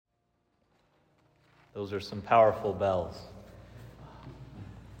Those are some powerful bells.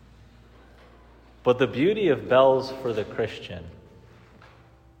 But the beauty of bells for the Christian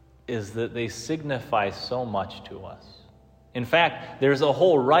is that they signify so much to us. In fact, there's a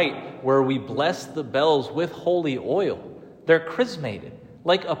whole rite where we bless the bells with holy oil. They're chrismated,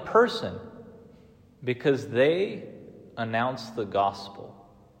 like a person, because they announce the gospel.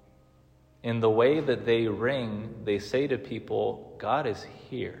 In the way that they ring, they say to people, God is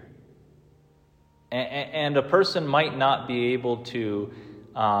here. And a person might not be able to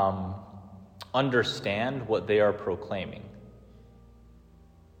understand what they are proclaiming.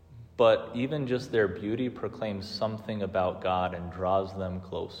 But even just their beauty proclaims something about God and draws them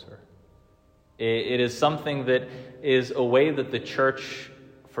closer. It is something that is a way that the church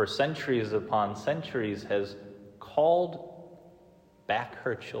for centuries upon centuries has called back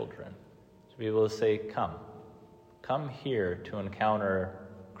her children. To be able to say, come here to encounter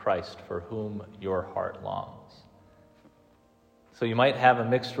Christ for whom your heart longs. So you might have a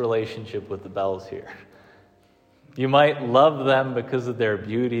mixed relationship with the bells here. You might love them because of their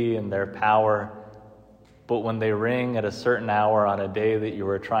beauty and their power, but when they ring at a certain hour on a day that you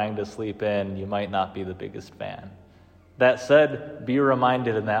were trying to sleep in, you might not be the biggest fan. That said, be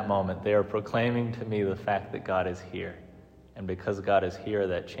reminded in that moment, they are proclaiming to me the fact that God is here. And because God is here,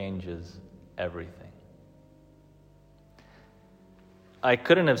 that changes everything. I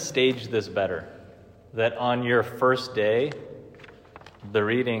couldn't have staged this better, that on your first day, the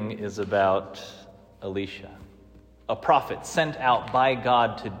reading is about Elisha, a prophet sent out by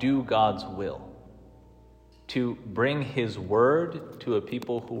God to do God's will, to bring his word to a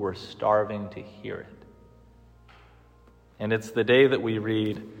people who were starving to hear it. And it's the day that we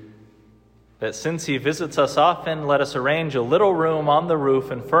read that since he visits us often, let us arrange a little room on the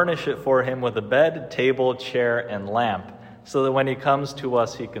roof and furnish it for him with a bed, table, chair, and lamp, so that when he comes to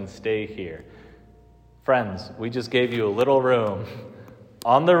us, he can stay here. Friends, we just gave you a little room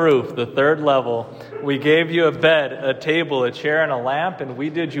on the roof, the third level. We gave you a bed, a table, a chair, and a lamp, and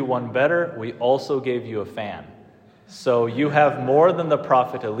we did you one better. We also gave you a fan. So you have more than the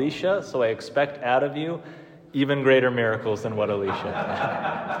prophet Elisha, so I expect out of you even greater miracles than what Elisha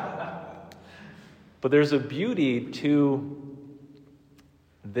had. But there's a beauty to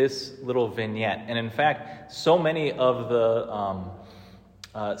this little vignette. And in fact, so many of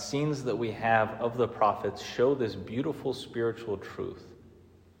the scenes that we have of the prophets show this beautiful spiritual truth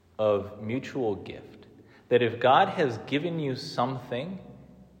of mutual gift. That if God has given you something,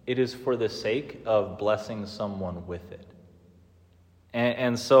 it is for the sake of blessing someone with it.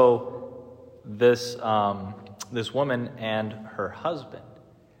 And so this woman and her husband,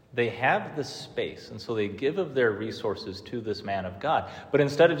 they have the space, and so they give of their resources to this man of God. But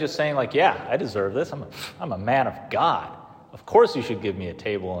instead of just saying like, yeah, I deserve this, I'm a man of God. Of course you should give me a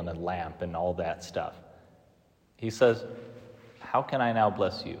table and a lamp and all that stuff. He says, how can I now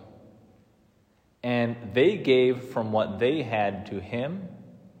bless you? And they gave from what they had to him,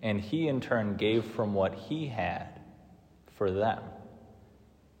 and he in turn gave from what he had for them.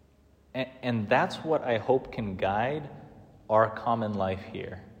 And that's what I hope can guide our common life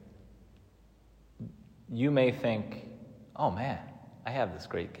here. You may think, oh man, I have this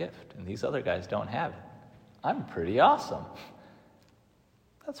great gift, and these other guys don't have it. I'm pretty awesome.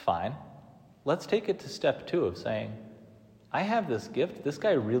 That's fine. Let's take it to step 2 of saying, I have this gift. This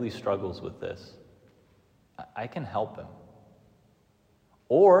guy really struggles with this. I can help him.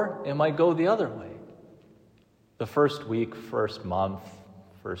 Or it might go the other way. The first week, first month,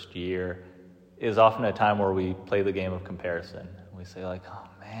 first year is often a time where we play the game of comparison. We say like, oh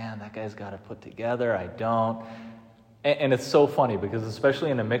man, that guy's got it put together. I don't. And it's so funny because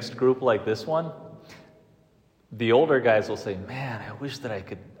especially in a mixed group like this one, the older guys will say, man, I wish that I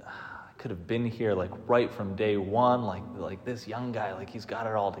could have been here like right from day one, like this young guy, like he's got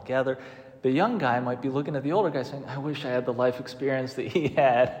it all together. The young guy might be looking at the older guy saying, I wish I had the life experience that he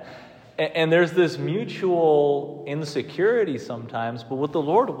had. And there's this mutual insecurity sometimes, but what the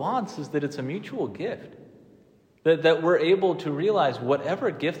Lord wants is that it's a mutual gift. That we're able to realize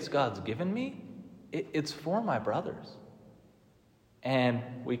whatever gifts God's given me, it's for my brothers. And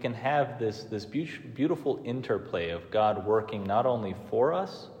we can have this beautiful interplay of God working not only for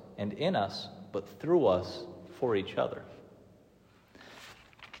us and in us, but through us for each other.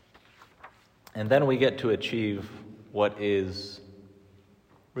 And then we get to achieve what is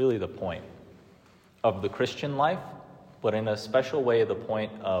really the point of the Christian life, but in a special way, the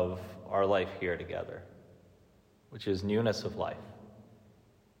point of our life here together, which is newness of life.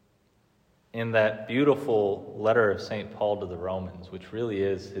 In that beautiful letter of St. Paul to the Romans, which really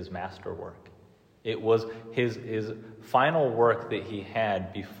is his masterwork, It was his final work that he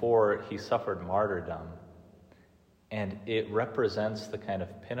had before he suffered martyrdom. And it represents the kind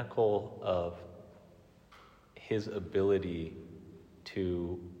of pinnacle of his ability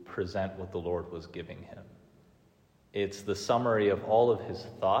to present what the Lord was giving him. It's the summary of all of his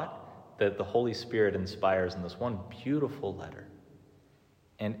thought that the Holy Spirit inspires in this one beautiful letter.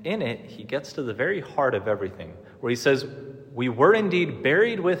 And in it, he gets to the very heart of everything, where he says, "We were indeed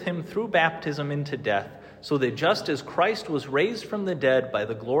buried with him through baptism into death, so that just as Christ was raised from the dead by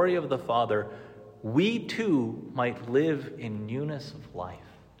the glory of the Father, we too might live in newness of life."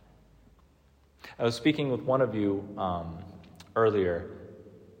 I was speaking with one of you earlier,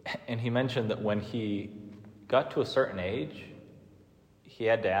 and he mentioned that when he got to a certain age, he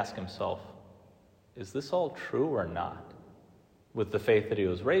had to ask himself, is this all true or not? With the faith that he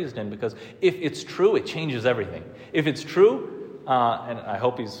was raised in, because if it's true, it changes everything. If it's true, and I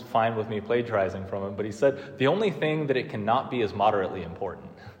hope he's fine with me plagiarizing from him, but he said, the only thing that it cannot be is moderately important.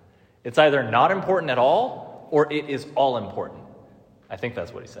 It's either not important at all, or it is all important. I think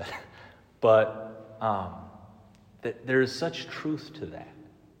that's what he said. But that there is such truth to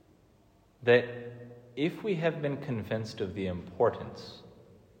that if we have been convinced of the importance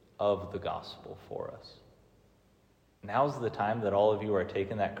of the gospel for us, now's the time that all of you are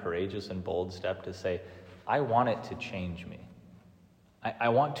taking that courageous and bold step to say, I want it to change me. I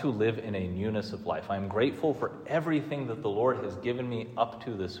want to live in a newness of life. I'm grateful for everything that the Lord has given me up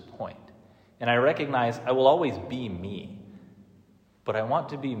to this point. And I recognize I will always be me, but I want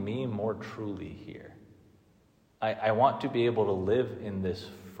to be me more truly here. I want to be able to live in this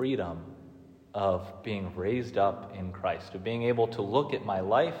freedom of being raised up in Christ, of being able to look at my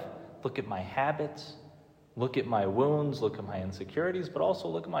life, look at my habits, look at my wounds, look at my insecurities, but also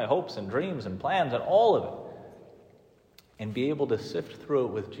look at my hopes and dreams and plans and all of it. And be able to sift through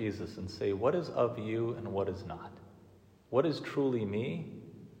it with Jesus and say, what is of you and what is not? What is truly me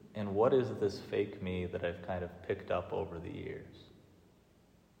and what is this fake me that I've kind of picked up over the years?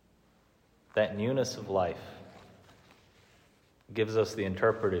 That newness of life gives us the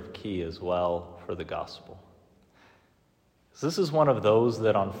interpretive key as well for the gospel. This is one of those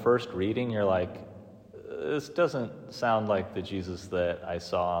that on first reading you're like, this doesn't sound like the Jesus that I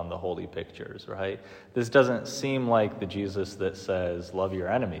saw on the holy pictures, right? This doesn't seem like the Jesus that says, love your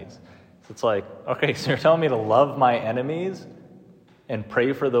enemies. So it's like, okay, so you're telling me to love my enemies and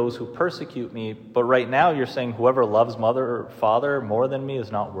pray for those who persecute me, but right now you're saying whoever loves mother or father more than me is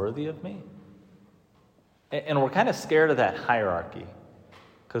not worthy of me? And we're kind of scared of that hierarchy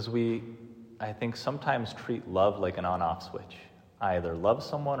because I think, sometimes treat love like an on-off switch. I either love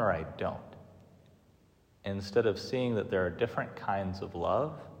someone or I don't. Instead of seeing that there are different kinds of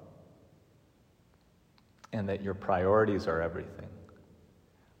love and that your priorities are everything.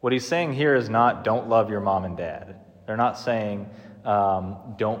 What he's saying here is not don't love your mom and dad. They're not saying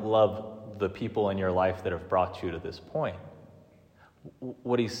don't love the people in your life that have brought you to this point.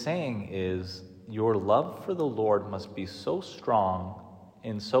 What he's saying is your love for the Lord must be so strong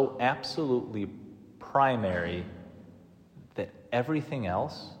and so absolutely primary that everything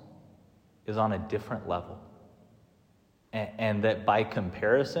else is on a different level. And that by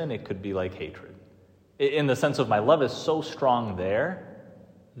comparison, it could be like hatred. In the sense of my love is so strong there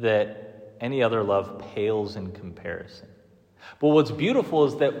that any other love pales in comparison. But what's beautiful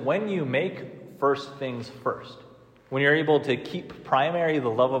is that when you make first things first, when you're able to keep primary the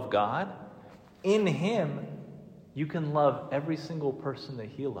love of God, in Him, you can love every single person that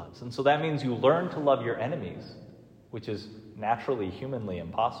He loves. And so that means you learn to love your enemies, which is naturally, humanly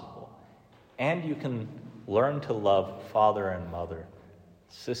impossible. And you can learn to love father and mother,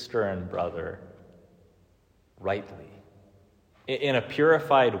 sister and brother, rightly, in a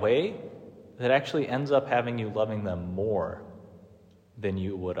purified way that actually ends up having you loving them more than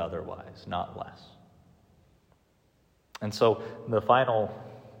you would otherwise, not less. And so the final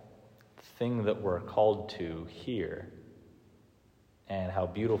thing that we're called to here, and how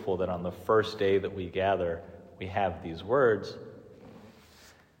beautiful that on the first day that we gather, we have these words,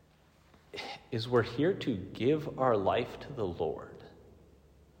 is we're here to give our life to the Lord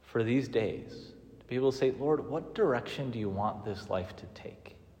for these days. To be able to say, Lord, what direction do you want this life to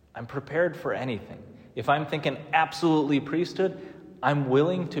take? I'm prepared for anything. If I'm thinking absolutely priesthood, I'm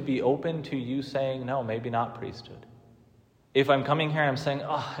willing to be open to you saying, no, maybe not priesthood. If I'm coming here and I'm saying,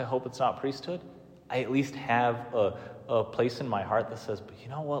 oh, I hope it's not priesthood, I at least have a place in my heart that says, but you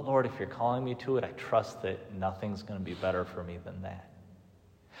know what, Lord, if you're calling me to it, I trust that nothing's going to be better for me than that.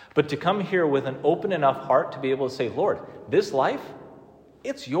 But to come here with an open enough heart to be able to say, Lord, this life,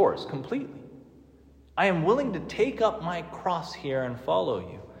 it's yours completely. I am willing to take up my cross here and follow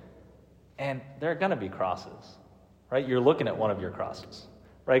you. And there are going to be crosses, right? You're looking at one of your crosses,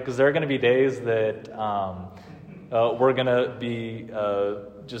 right? Because there are going to be days that we're going to be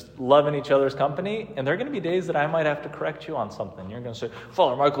just loving each other's company, and there are going to be days that I might have to correct you on something. You're going to say,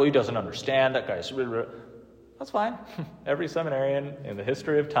 Father Michael, he doesn't understand. That guy's... That's fine. Every seminarian in the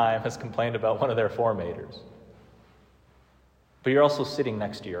history of time has complained about one of their formators. But you're also sitting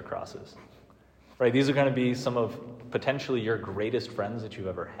next to your crosses, right? These are going to be some of potentially your greatest friends that you've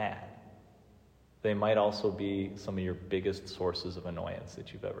ever had. They might also be some of your biggest sources of annoyance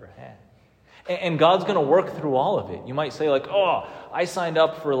that you've ever had. And God's going to work through all of it. You might say like, oh, I signed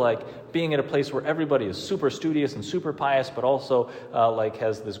up for like being at a place where everybody is super studious and super pious, but also like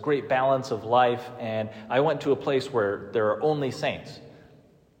has this great balance of life. And I went to a place where there are only saints.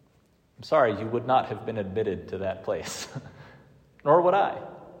 I'm sorry, you would not have been admitted to that place. Nor would I.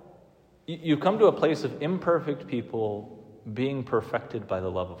 You come to a place of imperfect people being perfected by the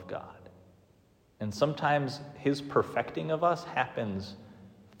love of God. And sometimes his perfecting of us happens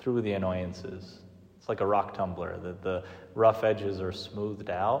through the annoyances. It's like a rock tumbler, that the rough edges are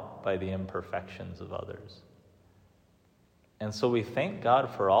smoothed out by the imperfections of others. And so we thank God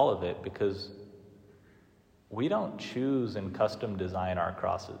for all of it, because we don't choose and custom design our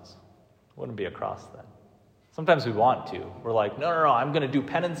crosses. It wouldn't be a cross then. Sometimes we want to. We're like, no, I'm going to do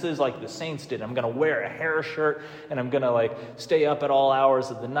penances like the saints did. I'm going to wear a hair shirt, and I'm going to like stay up at all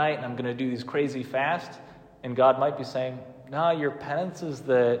hours of the night, and I'm going to do these crazy fasts. And God might be saying, no, your penance is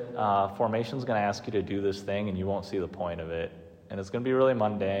that formation's going to ask you to do this thing, and you won't see the point of it. And it's going to be really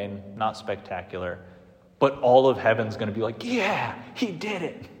mundane, not spectacular. But all of heaven's going to be like, yeah, he did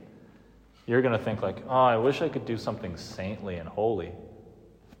it. You're going to think like, oh, I wish I could do something saintly and holy.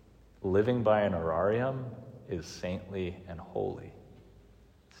 Living by an horarium is saintly and holy.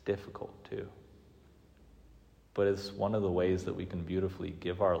 It's difficult too. But it's one of the ways that we can beautifully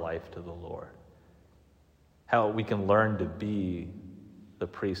give our life to the Lord. How we can learn to be the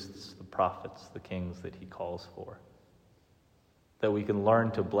priests, the prophets, the kings that he calls for. That we can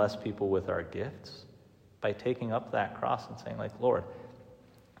learn to bless people with our gifts by taking up that cross and saying like, Lord,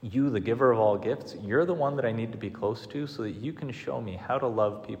 you, the giver of all gifts, you're the one that I need to be close to so that you can show me how to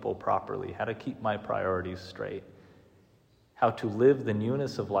love people properly, how to keep my priorities straight, how to live the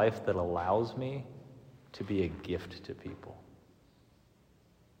newness of life that allows me to be a gift to people.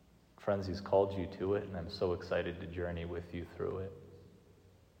 Friends, he's called you to it, and I'm so excited to journey with you through it.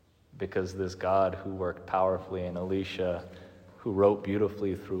 Because this God who worked powerfully in Alicia, who wrote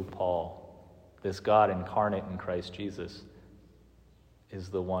beautifully through Paul, this God incarnate in Christ Jesus, is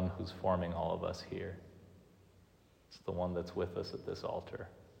the one who's forming all of us here. It's the one that's with us at this altar.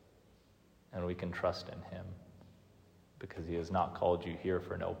 And we can trust in him, because he has not called you here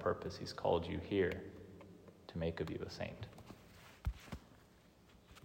for no purpose. He's called you here to make of you a saint.